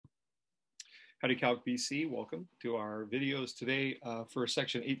Howdy Calc BC, welcome to our videos today for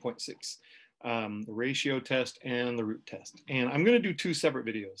section 8.6, the ratio test and the root test. And I'm going to do two separate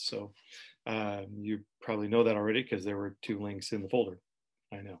videos. So you probably know that already because there were two links in the folder.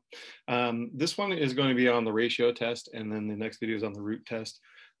 I know. This one is going to be on the ratio test, and then the next video is on the root test.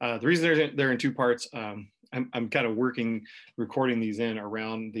 The reason they're in two parts, I'm kind of recording these in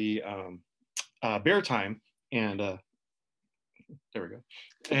around the bear time, and there we go.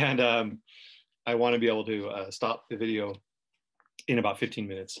 And I want to be able to stop the video in about 15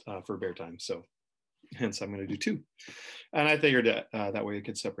 minutes for bear time. So hence I'm going to do two. And I figured that way I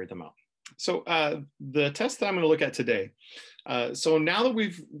could separate them out. So the test that I'm going to look at today. So now that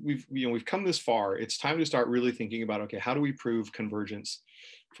we've come this far, it's time to start really thinking about, okay, how do we prove convergence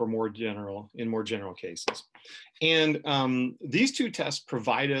for more general cases? And these two tests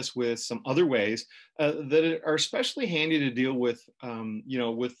provide us with some other ways that are especially handy to deal with,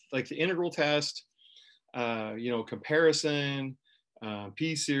 with like the integral test, comparison,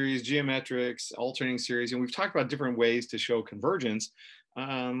 p-series, geometrics, alternating series, and we've talked about different ways to show convergence.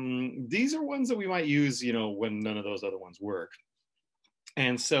 These are ones that we might use, when none of those other ones work.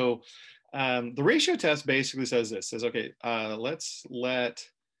 And so the ratio test basically says okay, let's let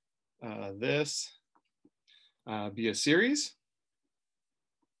this be a series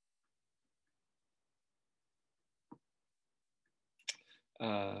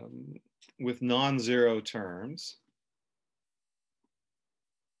with non-zero terms.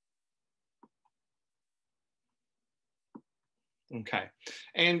 Okay,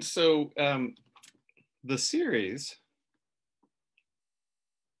 and so the series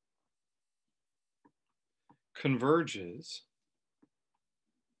converges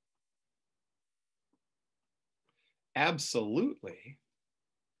absolutely.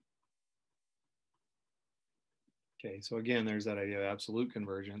 Okay, so again, there's that idea of absolute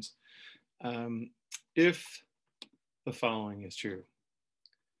convergence. If the following is true: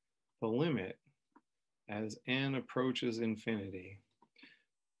 the limit as n approaches infinity,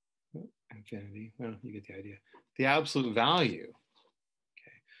 well, you get the idea. The absolute value,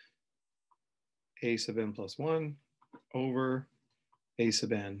 okay, a sub n plus 1 over a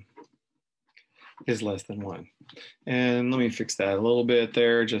sub n is less than 1. And let me fix that a little bit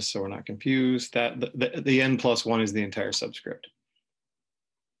there, just so we're not confused. That the n plus 1 is the entire subscript.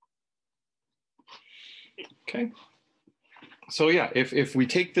 Okay. So yeah, if we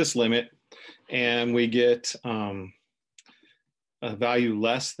take this limit and we get a value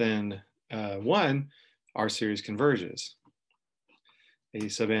less than 1, our series converges. A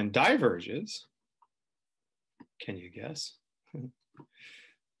sub n diverges. Can you guess?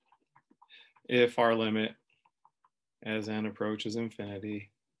 If our limit as n approaches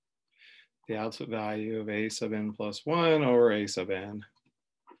infinity, the absolute value of a sub n plus 1 over a sub n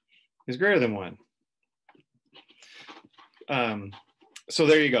is greater than 1. So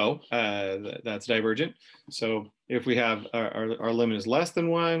there you go. That's divergent. So if we have our limit is less than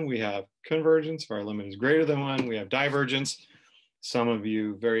 1, we have convergence. If our limit is greater than 1, we have divergence. Some of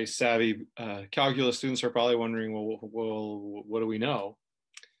you very savvy calculus students are probably wondering, well, what do we know?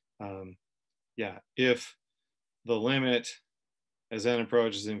 Yeah, if the limit as n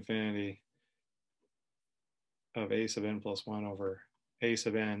approaches infinity of a sub n plus 1 over a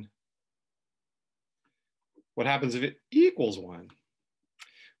sub n, what happens if it equals 1?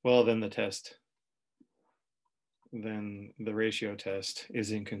 Well, then the ratio test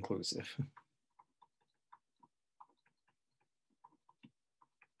is inconclusive.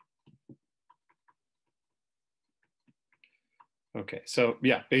 Okay, so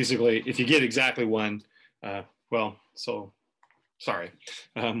yeah, basically, if you get exactly 1, well, so sorry,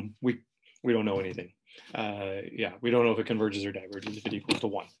 we don't know anything. Yeah, we don't know if it converges or diverges if it equals to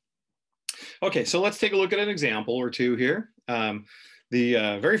 1. Okay, so let's take a look at an example or two here.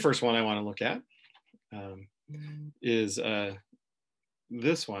 The very first one I want to look at is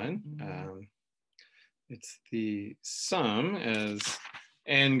this one. It's the sum as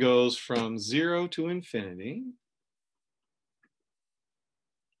n goes from 0 to infinity.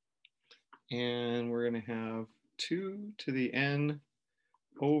 And we're going to have 2 to the n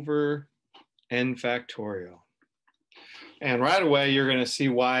over n factorial. And right away, you're going to see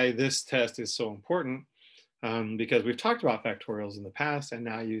why this test is so important, because we've talked about factorials in the past, and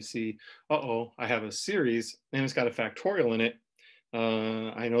now you see, uh-oh, I have a series, and it's got a factorial in it.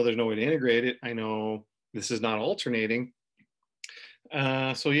 I know there's no way to integrate it. I know this is not alternating.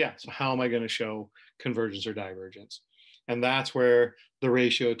 So yeah, so how am I going to show convergence or divergence? And that's where the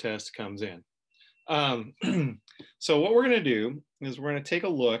ratio test comes in. So what we're going to do is we're going to take a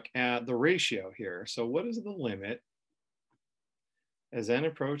look at the ratio here. So what is the limit as n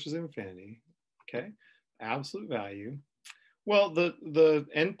approaches infinity okay? Absolute value. Well, the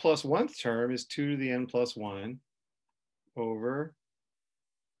n plus 1th term is 2 to the n plus 1 over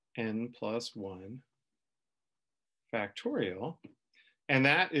n plus 1 factorial. And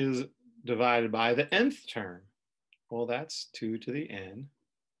that is divided by the nth term. Well, that's 2 to the n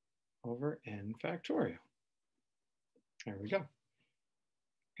over n factorial. There we go.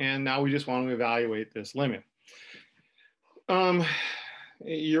 And now we just want to evaluate this limit.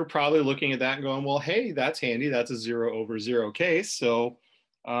 You're probably looking at that and going, well, hey, that's handy. That's a 0 over 0 case. So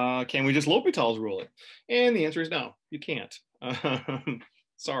can we just L'Hopital's rule it? And the answer is no, you can't.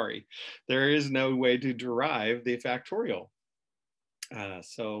 Sorry, there is no way to derive the factorial.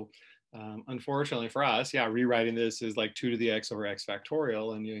 Unfortunately for us, yeah, rewriting this is like 2 to the x over x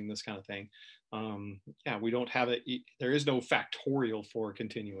factorial and doing this kind of thing. Yeah, we don't have it. There is no factorial for a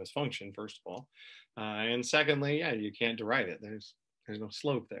continuous function, first of all. And secondly, yeah, you can't derive it. There's no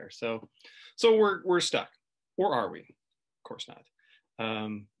slope there. So we're stuck. Or are we? Of course not.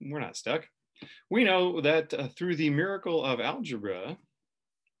 We're not stuck. We know that through the miracle of algebra,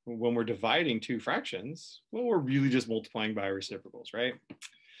 when we're dividing two fractions, well, we're really just multiplying by reciprocals, right?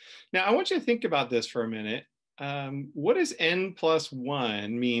 Now, I want you to think about this for a minute. What does n plus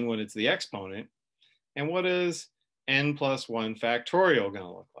 1 mean when it's the exponent? And what is n plus 1 factorial going to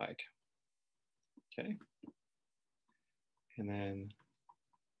look like? Okay. And then,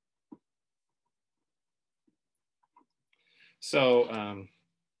 so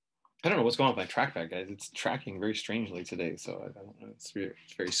I don't know what's going on with my trackpad, guys. It's tracking very strangely today, so I don't know. It's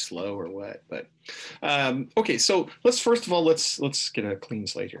very slow or what. But okay, so let's first of all let's get a clean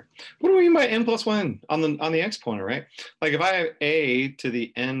slate here. What do we mean by n plus 1 on the exponent, right? Like if I have a to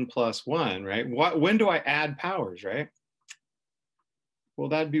the n plus 1, right? When do I add powers, right? Well,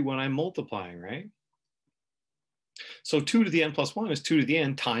 that'd be when I'm multiplying, right? So 2 to the n plus 1 is 2 to the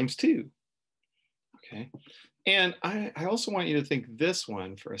n times 2. Okay. And I also want you to think this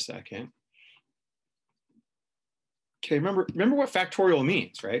one for a second. Okay, remember what factorial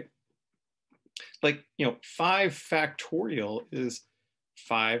means, right? Like, 5 factorial is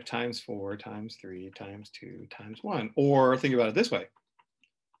 5 times 4 times 3 times 2 times 1. Or think about it this way,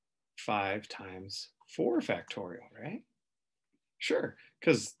 5 times 4 factorial, right? Sure,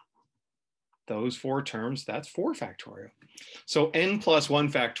 because those 4 terms, that's 4 factorial. So n plus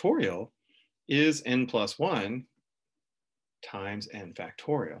 1 factorial is n plus 1 times n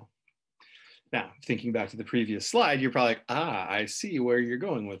factorial. Now, thinking back to the previous slide, you're probably like, I see where you're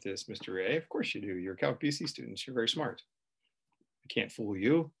going with this, Mr. Ray. Of course you do. You're Calc BC students. You're very smart. I can't fool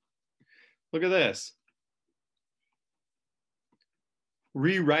you. Look at this.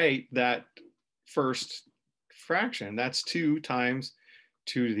 Rewrite that first fraction. That's 2 times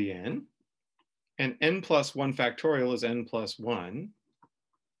 2 to the n. And n plus 1 factorial is n plus 1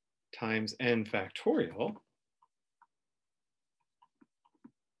 times n factorial.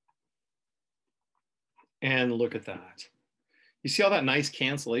 And look at that. You see all that nice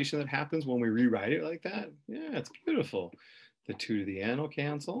cancellation that happens when we rewrite it like that? Yeah, it's beautiful. The 2 to the n will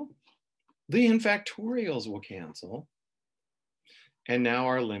cancel. The n factorials will cancel. And now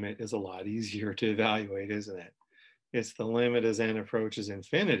our limit is a lot easier to evaluate, isn't it? It's the limit as n approaches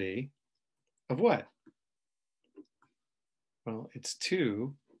infinity of what? Well, it's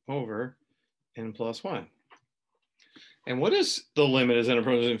 2 over n plus 1. And what is the limit as n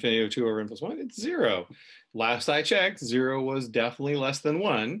approaches infinity of 2 over n plus 1? It's 0. Last I checked, 0 was definitely less than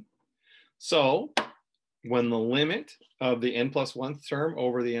 1. So when the limit of the n plus 1th term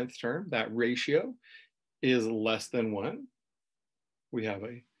over the nth term, that ratio is less than 1, we have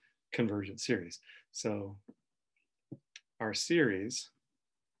a convergent series. So our series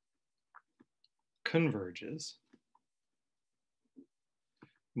converges.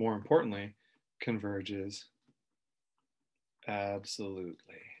 More importantly, converges absolutely.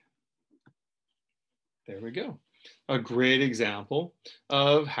 There we go. A great example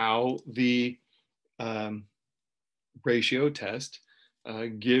of how the ratio test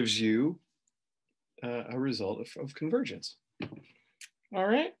gives you a result of convergence. All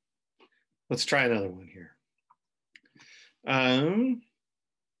right, let's try another one here.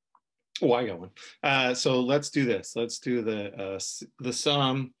 Oh, I got one. So let's do this. Let's do the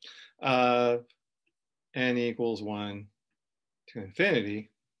sum of n equals 1 to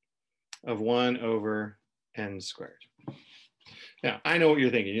infinity of 1 over n squared. Now, I know what you're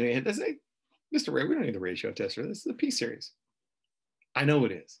thinking. You're thinking, Mr. Ray, we don't need the ratio test for this. This is the P series. I know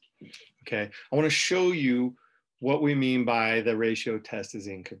it is. Okay, I want to show you what we mean by the ratio test is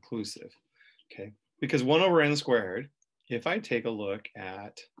inconclusive. Okay, because 1 over n squared, if I take a look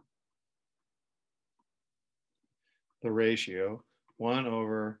at the ratio 1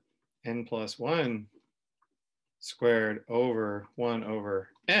 over n plus 1 squared over 1 over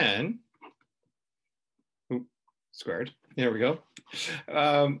n squared. There we go.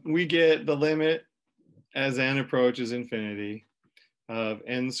 We get the limit as n approaches infinity of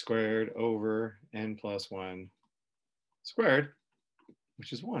n squared over n plus 1 squared,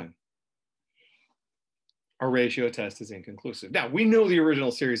 which is 1. Our ratio test is inconclusive. Now, we know the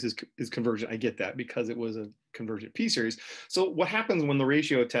original series is convergent. I get that because it was a convergent p series. So what happens when the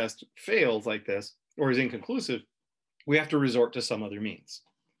ratio test fails like this or is inconclusive? We have to resort to some other means.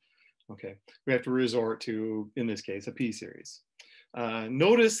 Okay, we have to resort to, in this case, a p series.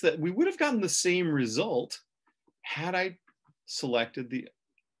 Notice that we would have gotten the same result had I selected the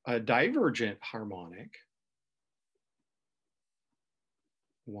divergent harmonic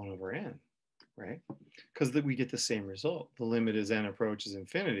 1 over n, right? Because we get the same result. The limit as n approaches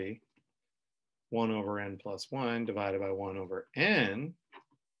infinity, 1 over n plus 1 divided by 1 over n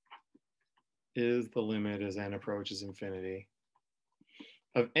is the limit as n approaches infinity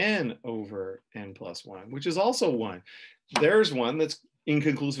of n over n plus 1, which is also 1. There's one that's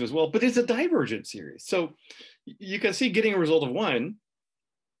inconclusive as well, but it's a divergent series. So you can see getting a result of 1,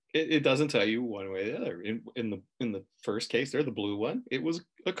 it doesn't tell you one way or the other. In the first case there, the blue one, it was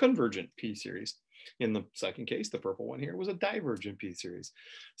a convergent p series. In the second case, the purple one here, was a divergent p series.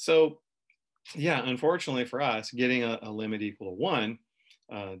 So yeah, unfortunately for us, getting a limit equal to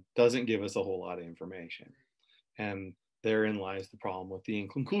 1 doesn't give us a whole lot of information. And therein lies the problem with the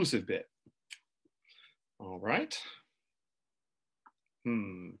inconclusive bit. All right.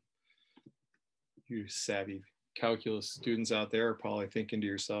 You savvy calculus students out there are probably thinking to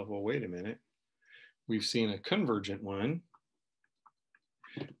yourself, well, wait a minute. We've seen a convergent one.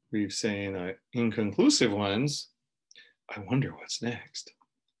 We've seen inconclusive ones. I wonder what's next.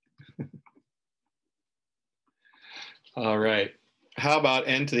 All right. How about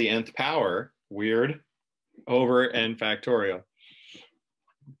n to the nth power? Weird. Over n factorial.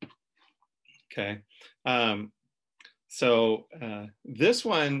 Okay. This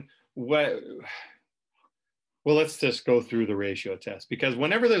one, well, let's just go through the ratio test, because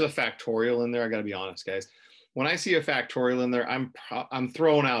whenever there's a factorial in there, I got to be honest, guys. When I see a factorial in there, I'm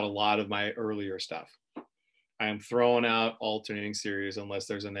throwing out a lot of my earlier stuff. I'm throwing out alternating series unless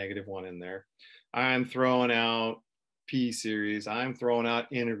there's a -1 in there. I'm throwing out p series. I'm throwing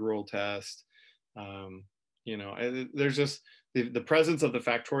out integral test. You know, there's just the presence of the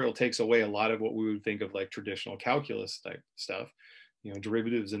factorial takes away a lot of what we would think of like traditional calculus type stuff, you know,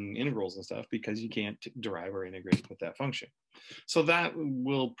 derivatives and integrals and stuff, because you can't derive or integrate with that function. So that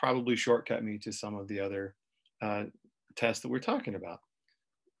will probably shortcut me to some of the other tests that we're talking about.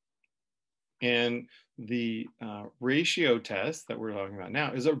 And the ratio test that we're talking about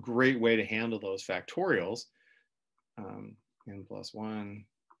now is a great way to handle those factorials. N plus 1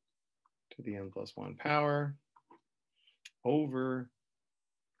 to the n plus 1 power over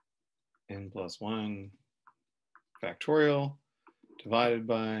n plus 1 factorial divided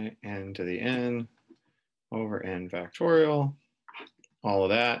by n to the n over n factorial, all of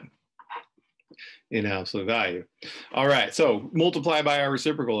that in absolute value. All right, so multiply by our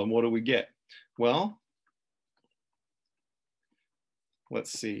reciprocal, and what do we get? Well,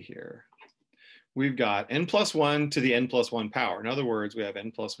 let's see here. We've got n plus 1 to the n plus 1 power. In other words, we have n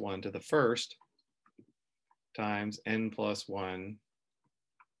plus 1 to the first times n plus 1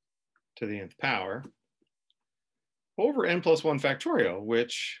 to the nth power over n plus 1 factorial,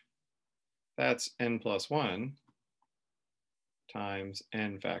 which that's n plus 1 times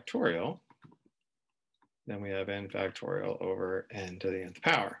n factorial. Then we have n factorial over n to the nth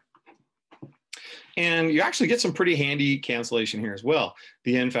power. And you actually get some pretty handy cancellation here as well.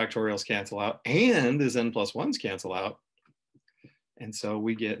 The n factorials cancel out and these n plus 1s cancel out. And so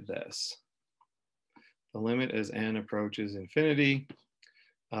we get this. The limit as n approaches infinity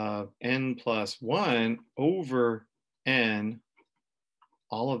of n plus 1 over n,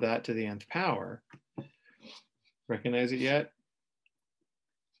 all of that to the nth power. Recognize it yet?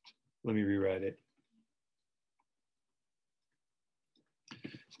 Let me rewrite it.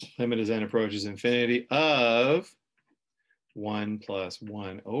 Limit as n approaches infinity of 1 plus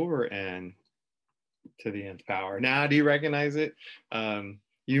 1 over n to the nth power. Now, do you recognize it?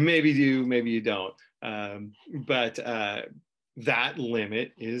 You maybe do, maybe you don't. But that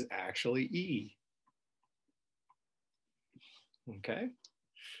limit is actually e. Okay.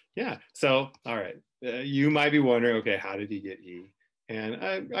 Yeah. So, all right. You might be wondering, okay, how did he get e?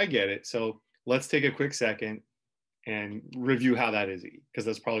 And I get it. So let's take a quick second and review how that is e, because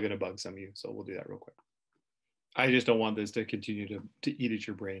that's probably going to bug some of you. So we'll do that real quick. I just don't want this to continue to eat at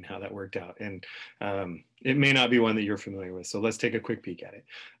your brain how that worked out. And it may not be one that you're familiar with. So let's take a quick peek at it.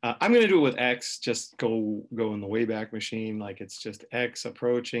 I'm going to do it with X, just go in the Wayback Machine. Like it's just X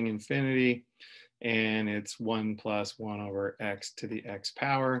approaching infinity. And it's 1 plus 1 over X to the X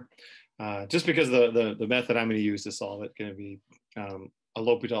power. Just because the method I'm going to use to solve it is going to be a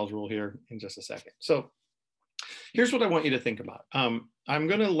L'Hopital's rule here in just a second. So here's what I want you to think about. I'm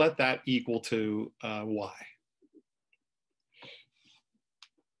going to let that equal to Y.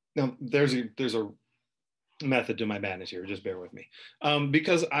 Now, there's a method to my madness here, just bear with me.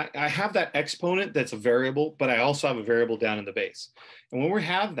 Because I have that exponent that's a variable, but I also have a variable down in the base. And when we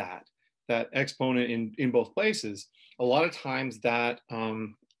have that exponent in both places, a lot of times that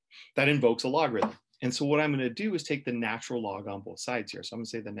invokes a logarithm. And so what I'm going to do is take the natural log on both sides here. So I'm going to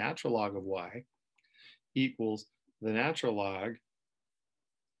say the natural log of Y equals the natural log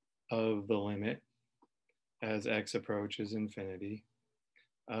of the limit as X approaches infinity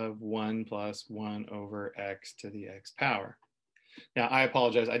of 1 plus 1 over X to the X power. Now, I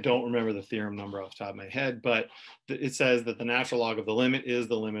apologize. I don't remember the theorem number off the top of my head, but it says that the natural log of the limit is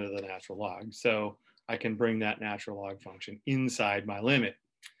the limit of the natural log. So I can bring that natural log function inside my limit.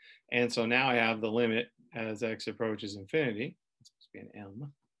 And so now I have the limit as X approaches infinity. It's supposed to be an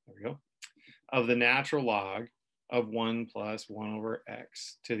M. There we go. Of the natural log of 1 plus 1 over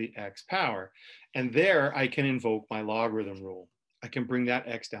X to the X power. And there I can invoke my logarithm rule. I can bring that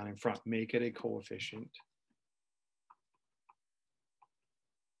X down in front, make it a coefficient.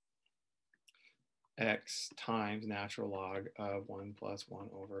 X times natural log of 1 plus 1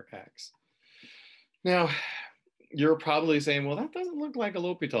 over X. Now, you're probably saying, well, that doesn't look like a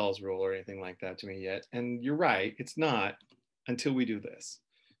L'Hopital's rule or anything like that to me yet. And you're right, it's not until we do this.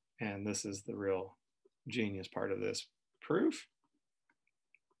 And this is the real genius part of this proof.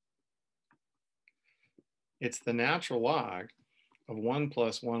 It's the natural log of 1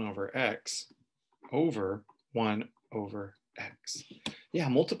 plus 1 over X over 1 over X. Yeah,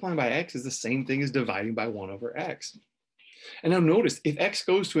 multiplying by X is the same thing as dividing by 1 over X. And now notice, if X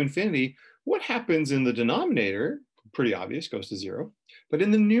goes to infinity, what happens in the denominator? Pretty obvious, goes to 0. But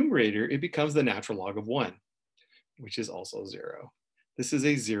in the numerator, it becomes the natural log of 1, which is also 0. This is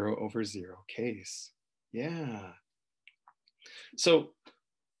a 0 over 0 case. Yeah. So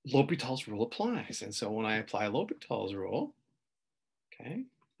L'Hopital's rule applies. And so when I apply L'Hopital's rule, okay,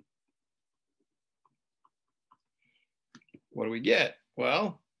 what do we get?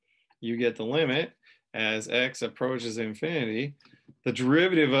 Well, you get the limit as X approaches infinity. The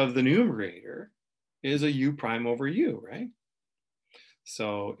derivative of the numerator is a U prime over U, right?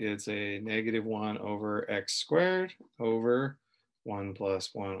 So it's a negative 1 over X squared over 1 plus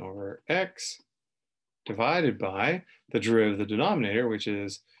 1 over X divided by the derivative of the denominator, which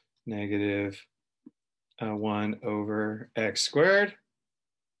is negative 1 over X squared,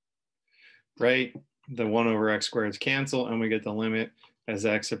 right? The 1 over X squareds cancel, and we get the limit as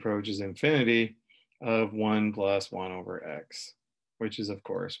X approaches infinity of 1 plus 1 over X, which is, of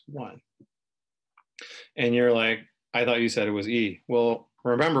course, 1. And you're like, I thought you said it was E. Well,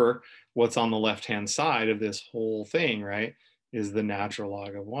 remember what's on the left-hand side of this whole thing, right, is the natural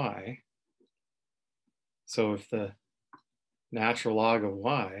log of Y. So if the natural log of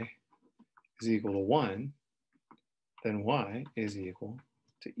Y is equal to 1, then Y is equal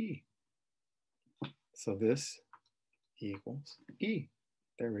to E. So this equals E.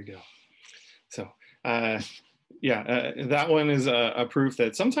 There we go. So that one is a proof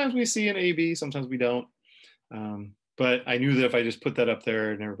that sometimes we see in AB, sometimes we don't. But I knew that if I just put that up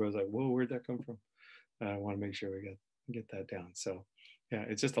there and everybody's like, whoa, where'd that come from? I want to make sure we get that down. So yeah,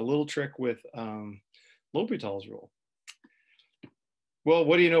 it's just a little trick with L'Hopital's rule. Well,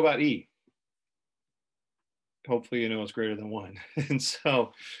 what do you know about E? Hopefully you know it's greater than 1. And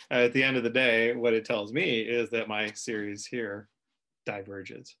so at the end of the day, what it tells me is that my series here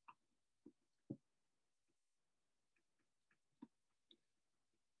diverges.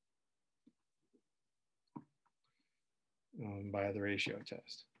 By the ratio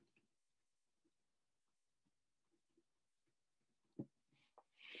test.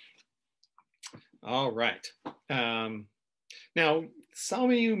 All right. Now, some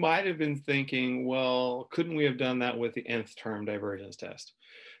of you might have been thinking, well, couldn't we have done that with the nth term divergence test?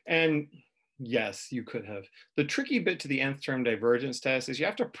 And yes, you could have. The tricky bit to the nth term divergence test is you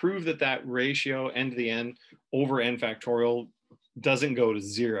have to prove that that ratio n to the n over n factorial doesn't go to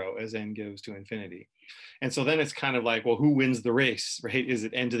 0 as n goes to infinity. And so then it's kind of like, well, who wins the race, right? Is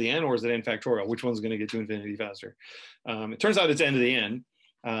it n to the n or is it n factorial? Which one's going to get to infinity faster? It turns out it's n to the n.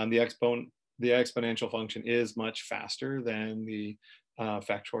 The exponential function is much faster than the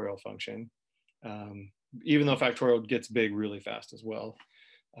factorial function. even though factorial gets big really fast as well.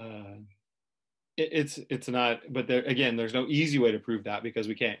 It's not, but there, again, there's no easy way to prove that because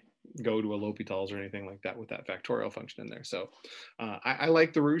we can't go to a L'Hopital's or anything like that with that factorial function in there. So I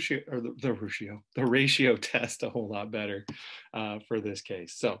like the ratio test a whole lot better for this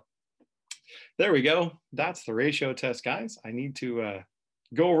case. So there we go. That's the ratio test, guys. I need to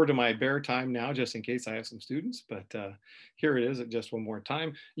go over to my bare time now, just in case I have some students, but here it is just one more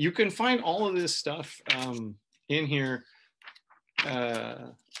time. You can find all of this stuff in here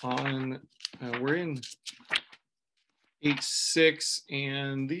we're in H6,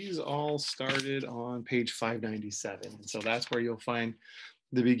 and these all started on page 597. And so that's where you'll find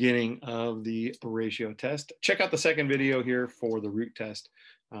the beginning of the ratio test. Check out the second video here for the root test.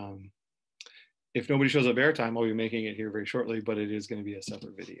 If nobody shows up airtime, I'll be making it here very shortly, but it is going to be a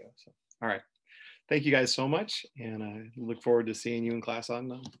separate video. So, all right. Thank you guys so much. And I look forward to seeing you in class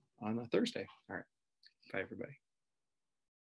on Thursday. All right. Bye, everybody.